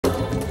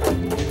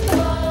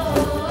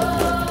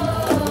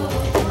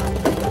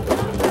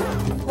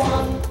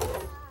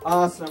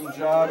Awesome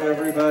job,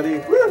 everybody.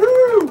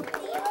 Woohoo!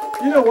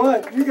 You know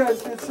what? You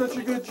guys did such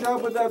a good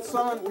job with that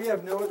song. We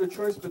have no other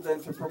choice but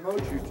then to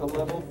promote you to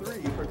level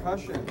 3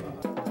 percussion.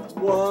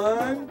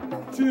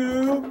 1,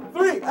 2,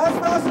 3. As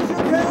fast as you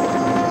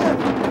can!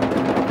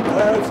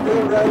 Let's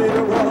get ready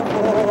to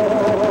rumble!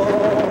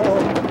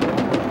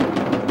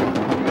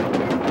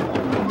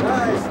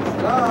 Nice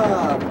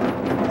job!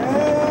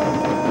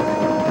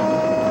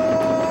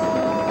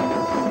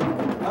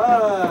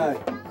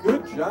 And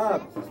good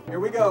job.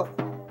 Here we go.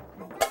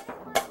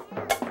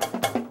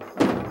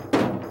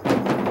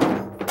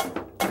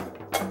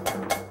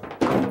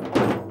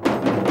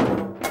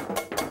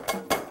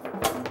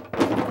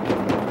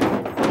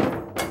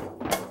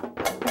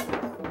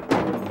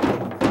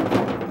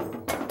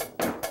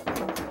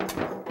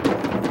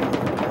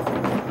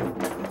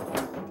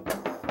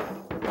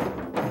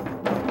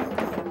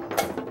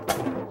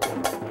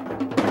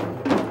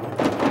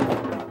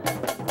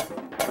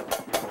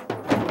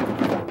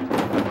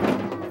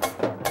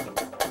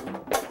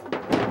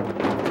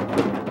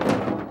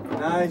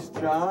 Nice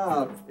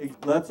job.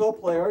 Let's all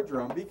play our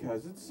drum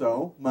because it's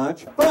so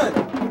much fun.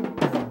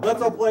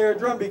 Let's all play our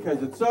drum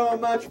because it's so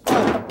much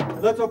fun.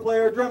 Let's all play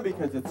our drum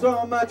because it's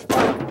so much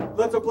fun.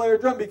 Let's all play our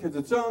drum because it's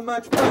so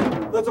much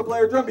fun. Let's all play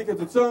our drum because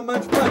it's so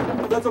much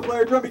fun.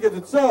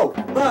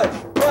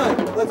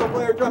 Let's all play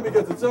our drum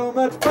because it's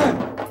so much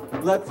fun.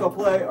 Let's all play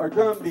our drum because it's so much fun.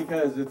 Let's all play our drum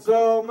because it's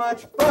so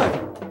much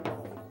fun.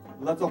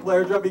 Let's all play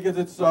our drum because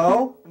it's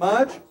so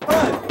much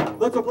fun.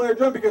 Let's all play our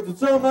drum because it's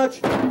so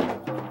much.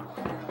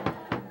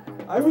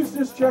 I was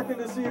just checking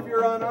to see if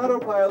you're on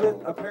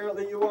autopilot.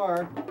 Apparently you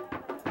are.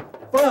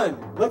 Fun.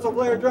 Let's all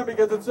play our drum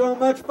because it's so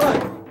much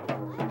fun.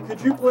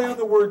 Could you play on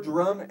the word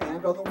drum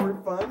and on the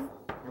word fun?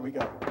 Here we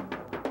go.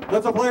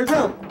 Let's all play our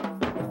drum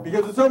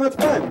because it's so much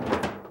fun.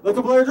 Let's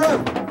all play our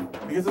drum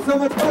because it's so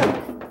much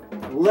fun.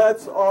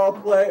 Let's all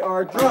play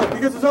our drum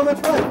because it's so much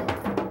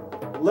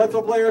fun. Let's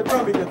all play our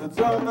drum because it's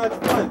so much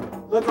fun.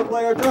 Let's all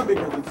play our drum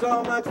because it's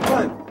so much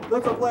fun.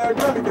 Let's all play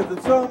our drum because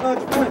it's so much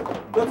fun.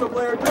 Let's all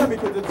play our drum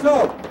because it's so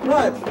much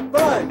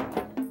fun.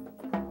 Let's all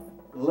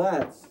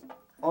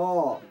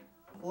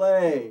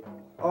play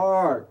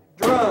our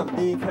drum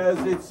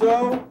because it's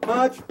so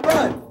much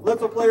fun.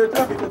 Let's all play our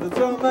drum because it's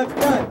so much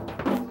fun.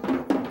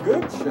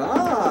 Good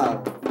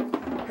job.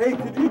 Hey,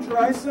 could you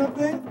try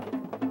something?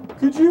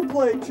 Could you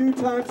play 2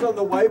 times on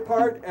the white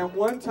part and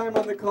 1 time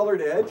on the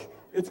colored edge?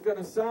 It's going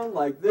to sound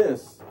like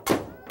this.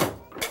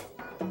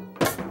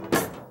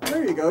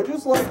 There you go,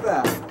 just like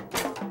that.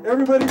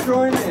 Everybody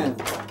join in.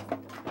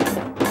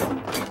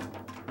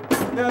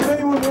 Now, if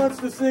anyone wants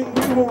to sing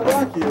We Will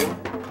Rock You,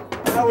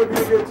 that would be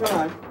a good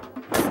time.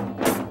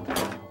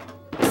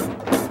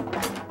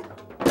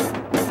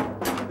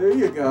 There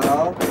you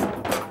go.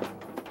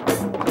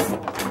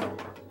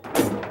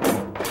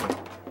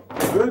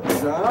 Good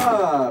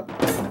job.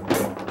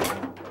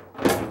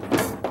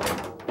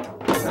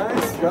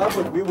 Nice job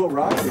with We Will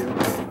Rock You.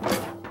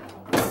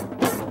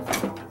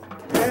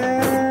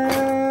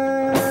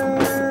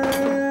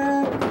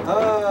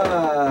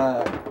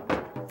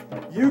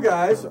 You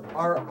guys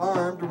are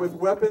armed with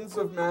weapons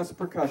of mass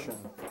percussion.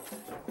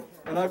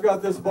 And I've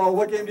got this ball.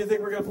 What game do you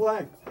think we're going to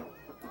play?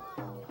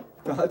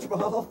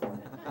 Dodgeball?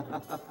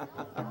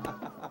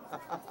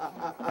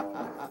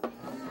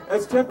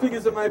 As tempting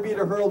as it might be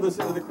to hurl this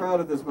into the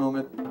crowd at this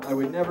moment, I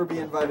would never be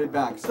invited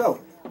back. So,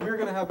 we're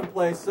going to have to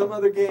play some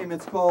other game.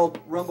 It's called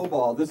Rumble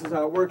Ball. This is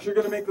how it works. You're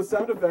going to make the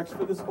sound effects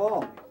for this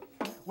ball.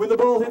 When the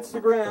ball hits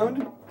the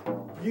ground,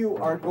 you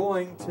are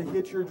going to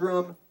hit your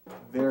drum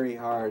very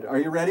hard. Are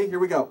you ready? Here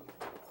we go.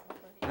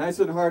 Nice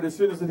and hard as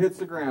soon as it hits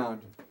the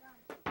ground.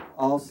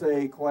 I'll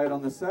say quiet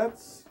on the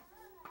sets,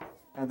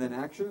 and then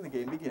action, and the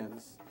game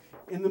begins.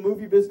 In the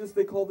movie business,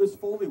 they call this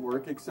Foley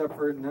work, except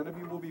for none of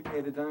you will be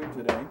paid a dime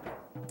today.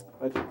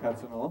 Budget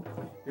cuts and all.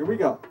 Here we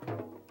go.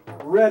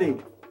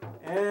 Ready,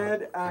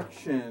 and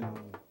action.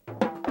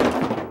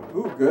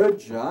 Ooh, good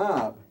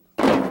job.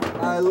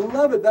 I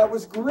love it. That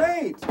was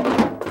great.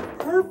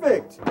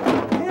 Perfect.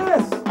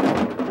 Yes.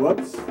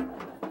 Whoops.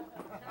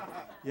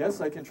 Yes,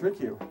 I can trick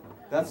you.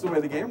 That's the way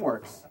the game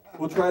works.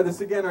 We'll try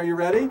this again. Are you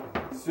ready?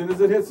 As soon as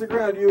it hits the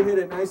ground, you hit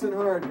it nice and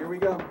hard. Here we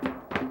go.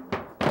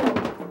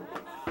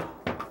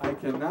 I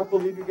cannot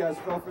believe you guys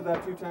fell for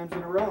that 2 times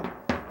in a row.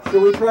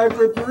 Shall we try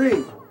for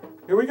 3?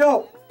 Here we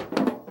go.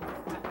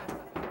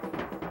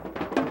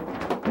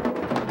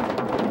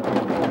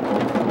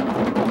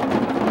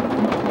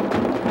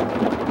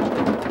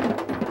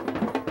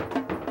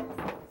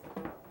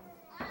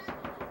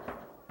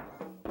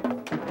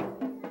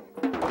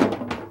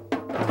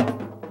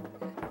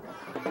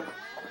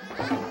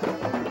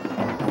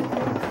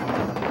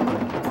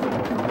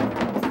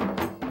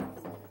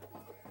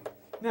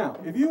 Now,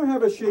 if you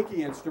have a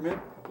shaky instrument,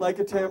 like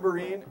a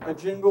tambourine, a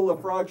jingle, a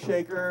frog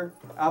shaker,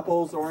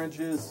 apples,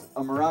 oranges,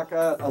 a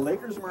maraca, a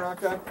Lakers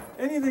maraca,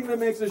 anything that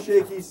makes a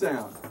shaky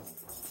sound.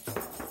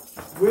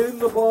 When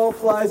the ball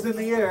flies in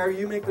the air,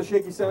 you make the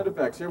shaky sound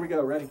effects. Here we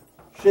go, ready?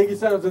 Shaky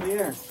sounds in the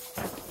air.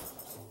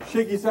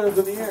 Shaky sounds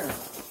in the air.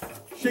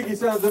 Shaky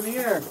sounds in the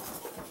air.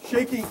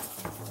 Shaky.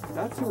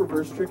 That's the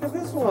reverse trick of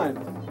this one.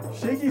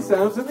 Shaky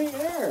sounds in the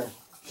air.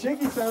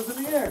 Shaky sounds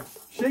in the air.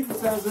 Shaky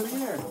sounds in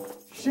the air.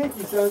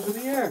 Shaky sounds in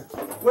the air.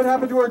 What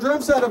happened to our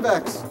drum sound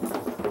effects?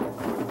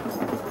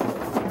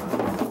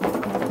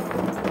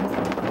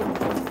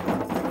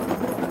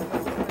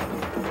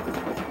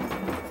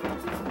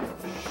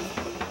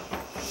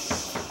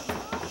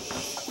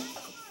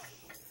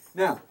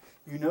 Now,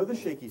 you know the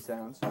shaky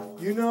sounds.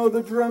 You know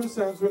the drum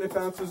sounds when it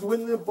bounces.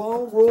 When the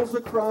ball rolls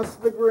across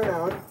the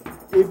ground,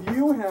 if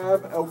you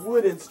have a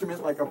wood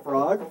instrument like a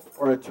frog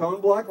or a tone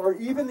block or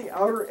even the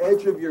outer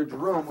edge of your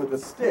drum with a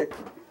stick,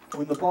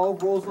 when the ball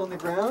rolls on the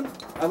ground,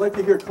 I like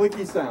to hear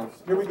clicky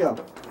sounds. Here we go.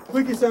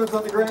 Clicky sounds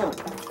on the ground.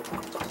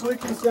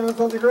 Clicky sounds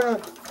on the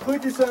ground.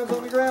 Clicky sounds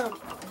on the ground.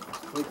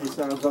 Clicky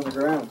sounds on the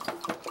ground.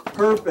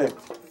 Perfect.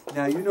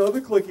 Now you know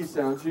the clicky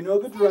sounds. You know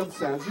the drum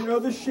sounds. You know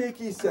the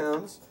shaky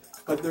sounds.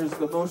 But there's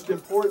the most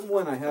important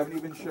one I haven't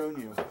even shown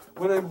you.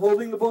 When I'm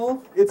holding the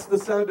ball, it's the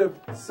sound of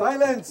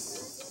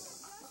silence.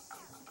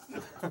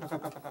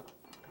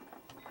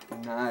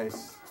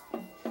 Nice.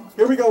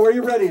 Here we go. Are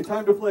you ready?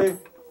 Time to play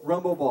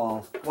Rumble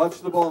Ball.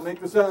 Watch the ball. Make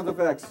the sound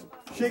effects.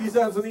 Shaky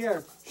sounds in the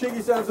air.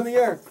 Shaky sounds in the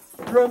air.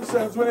 Drum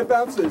sounds when it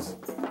bounces.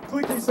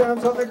 Clicky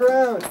sounds on the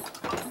ground.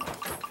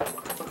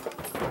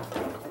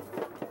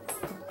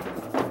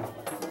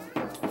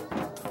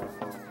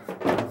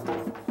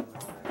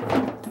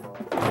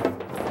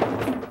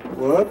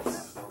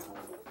 Whoops.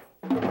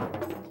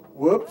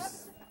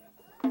 Whoops.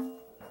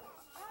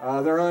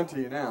 They're on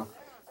to you now.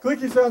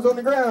 Clicky sounds on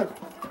the ground.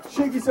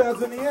 Shaky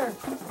sounds in the air.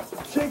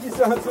 Shaky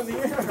sounds in the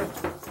air.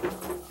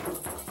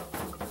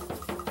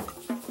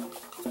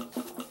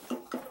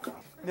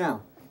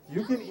 Now,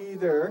 you can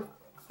either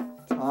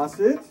toss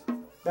it,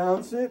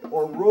 bounce it,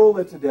 or roll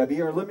it to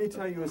Debbie, or let me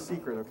tell you a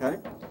secret, okay?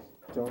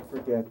 Don't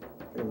forget,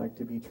 they like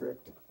to be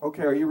tricked.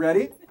 Okay, are you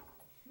ready?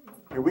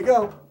 Here we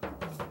go.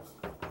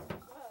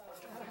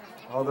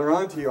 Oh, they're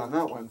on to you on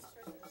that one.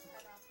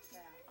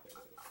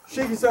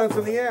 Shaky sounds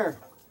in the air.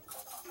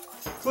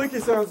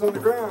 Clicky sounds on the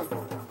ground.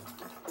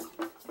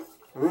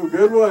 Ooh,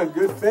 good one.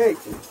 Good fake.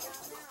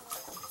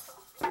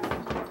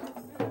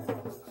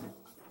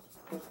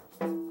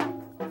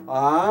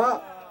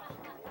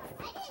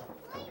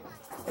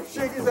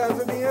 Shaky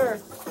sounds in the air.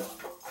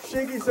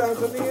 Shaky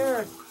sounds in the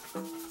air.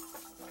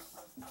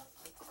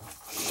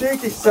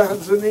 Shaky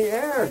sounds in the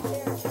air.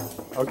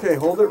 Okay,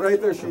 hold it right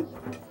there.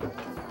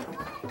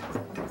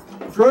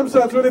 Drum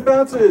sounds when it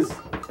bounces.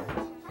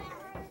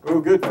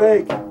 Ooh, good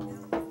fake.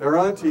 They're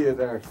on to you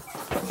there.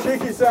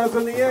 Shaky sounds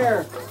in the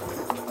air.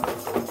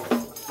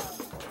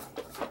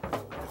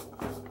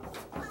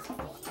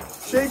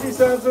 Shaky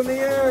sounds in the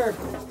air.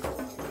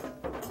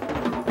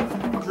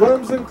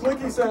 Drums and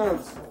clicky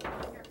sounds.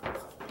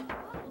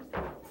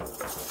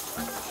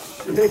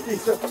 Shaky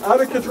sound.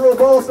 Out of control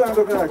ball sound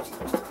effect.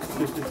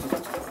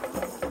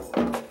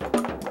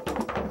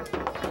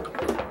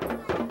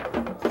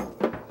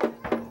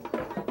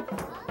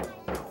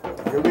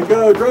 Here we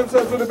go. Drum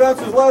sounds when it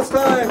bounces. Last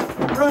time.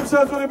 Drum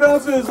sounds when it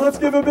bounces. Let's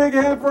give a big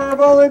hand for our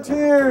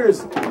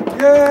volunteers.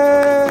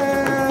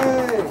 Yay!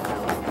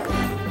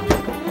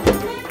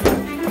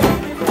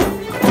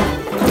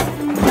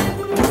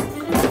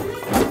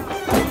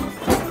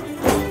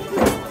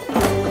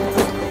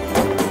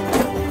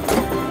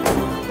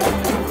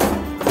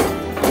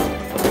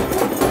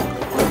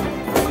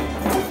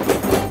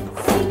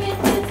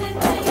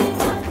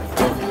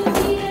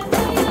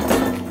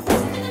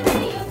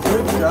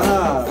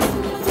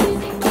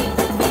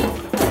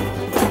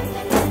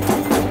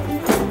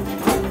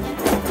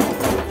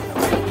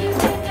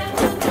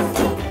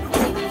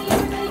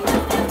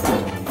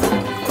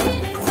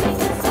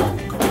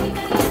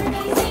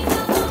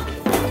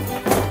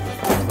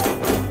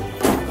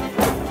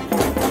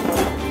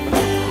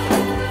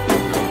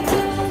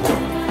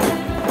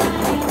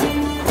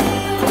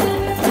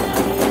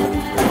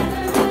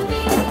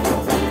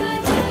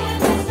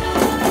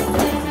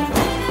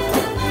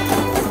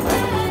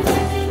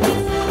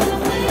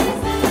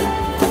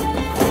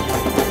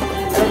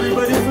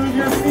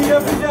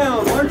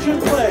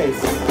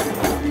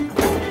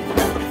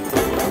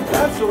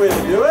 the way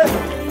to do it.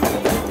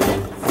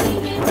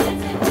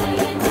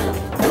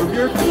 Move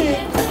your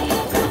feet.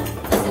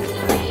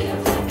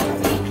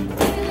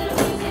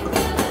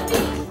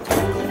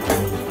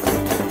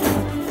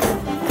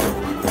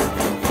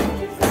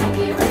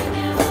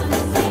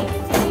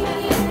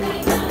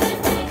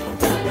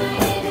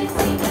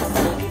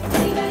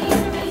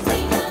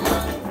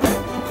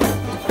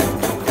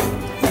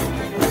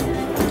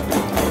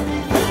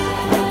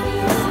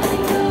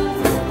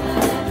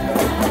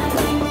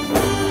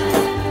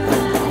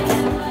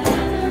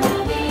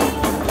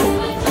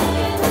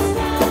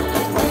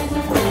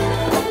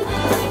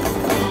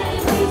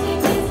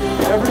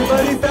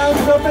 Everybody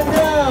bounce up and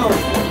down.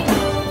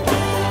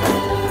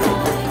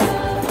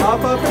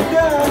 Hop up and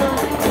down.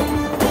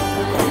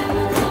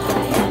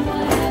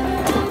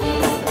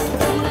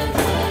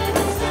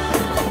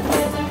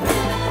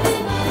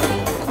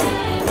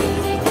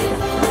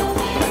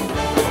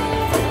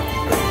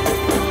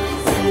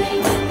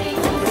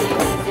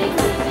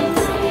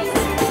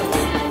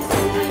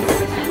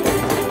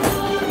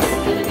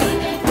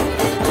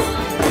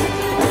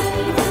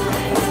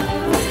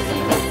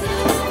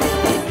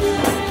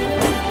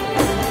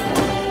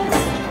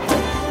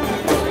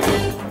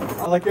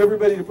 like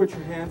everybody to put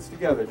your hands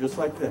together, just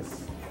like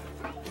this.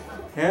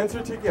 Hands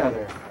are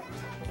together.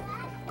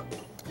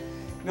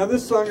 Now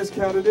this song is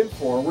counted in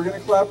 4. We're going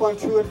to clap on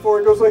 2 and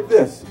 4. It goes like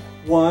this.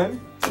 1,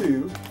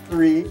 2,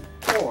 3,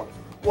 4.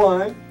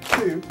 1,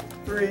 2,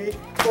 3,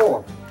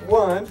 4.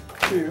 1,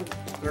 2,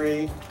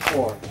 3,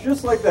 4.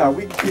 Just like that.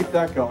 We can keep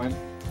that going.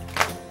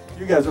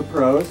 You guys are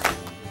pros.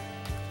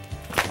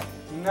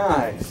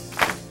 Nice.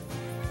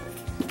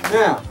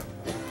 Now,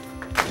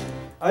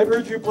 I've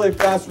heard you play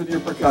fast with your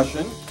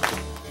percussion.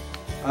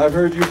 I've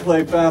heard you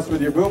play fast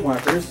with your boom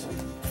whackers.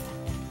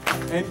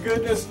 And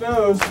goodness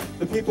knows,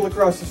 the people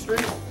across the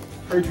street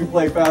heard you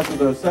play fast with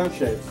those sound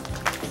shapes.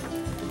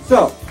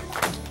 So,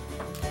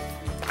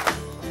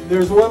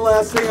 there's one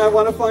last thing I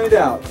want to find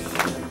out.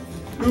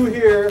 Who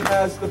here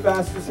has the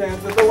fastest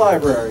hands at the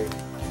library?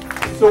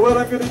 So what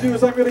I'm going to do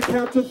is I'm going to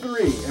count to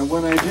 3. And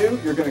when I do,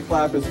 you're going to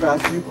clap as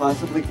fast as you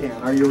possibly can.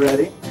 Are you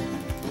ready?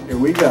 Here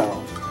we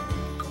go.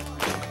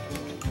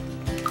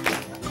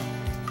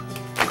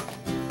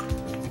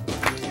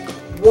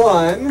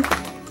 1.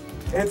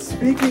 And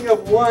speaking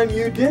of 1,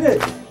 you did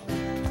it.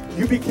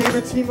 You became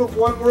a team of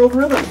One World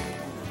Rhythm.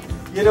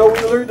 You know, we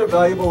learned a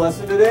valuable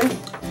lesson today.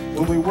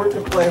 When we work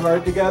and play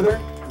hard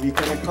together, we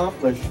can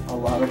accomplish a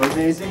lot of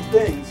amazing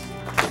things.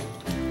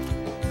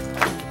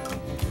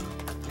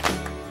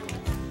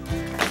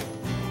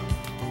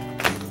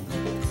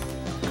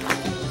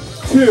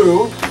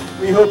 2,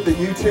 we hope that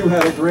you two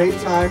had a great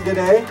time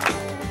today.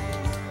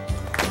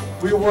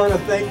 We want to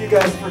thank you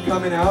guys for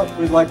coming out.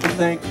 We'd like to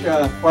thank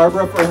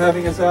Barbara for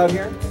having us out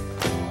here.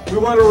 We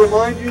want to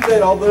remind you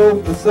that although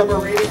the summer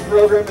reading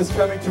program is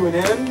coming to an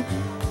end,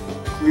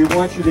 we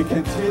want you to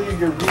continue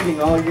your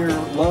reading all year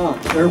long.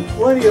 There are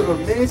plenty of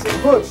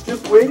amazing books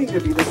just waiting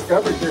to be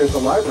discovered here at the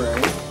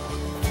library.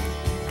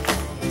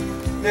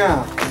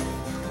 Now,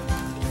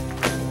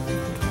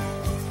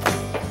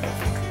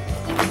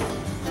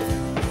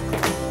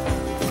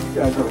 you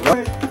guys are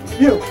right.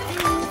 You.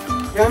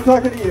 Yeah, I'm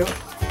talking to you.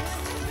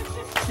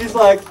 He's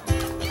like,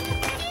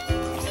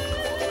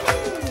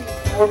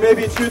 or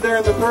maybe it's you there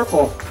in the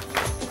purple.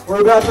 We're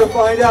about to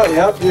find out.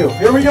 Yep, you.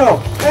 Here we go.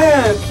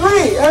 And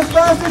 3, as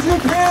fast as you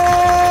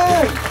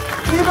can.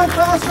 Even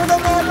faster than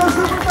that. Go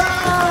super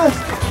fast.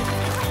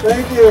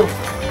 Thank you.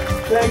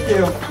 Thank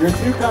you. You're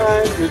too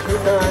kind. You're too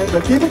kind.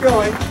 But keep it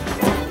going.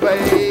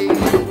 Play.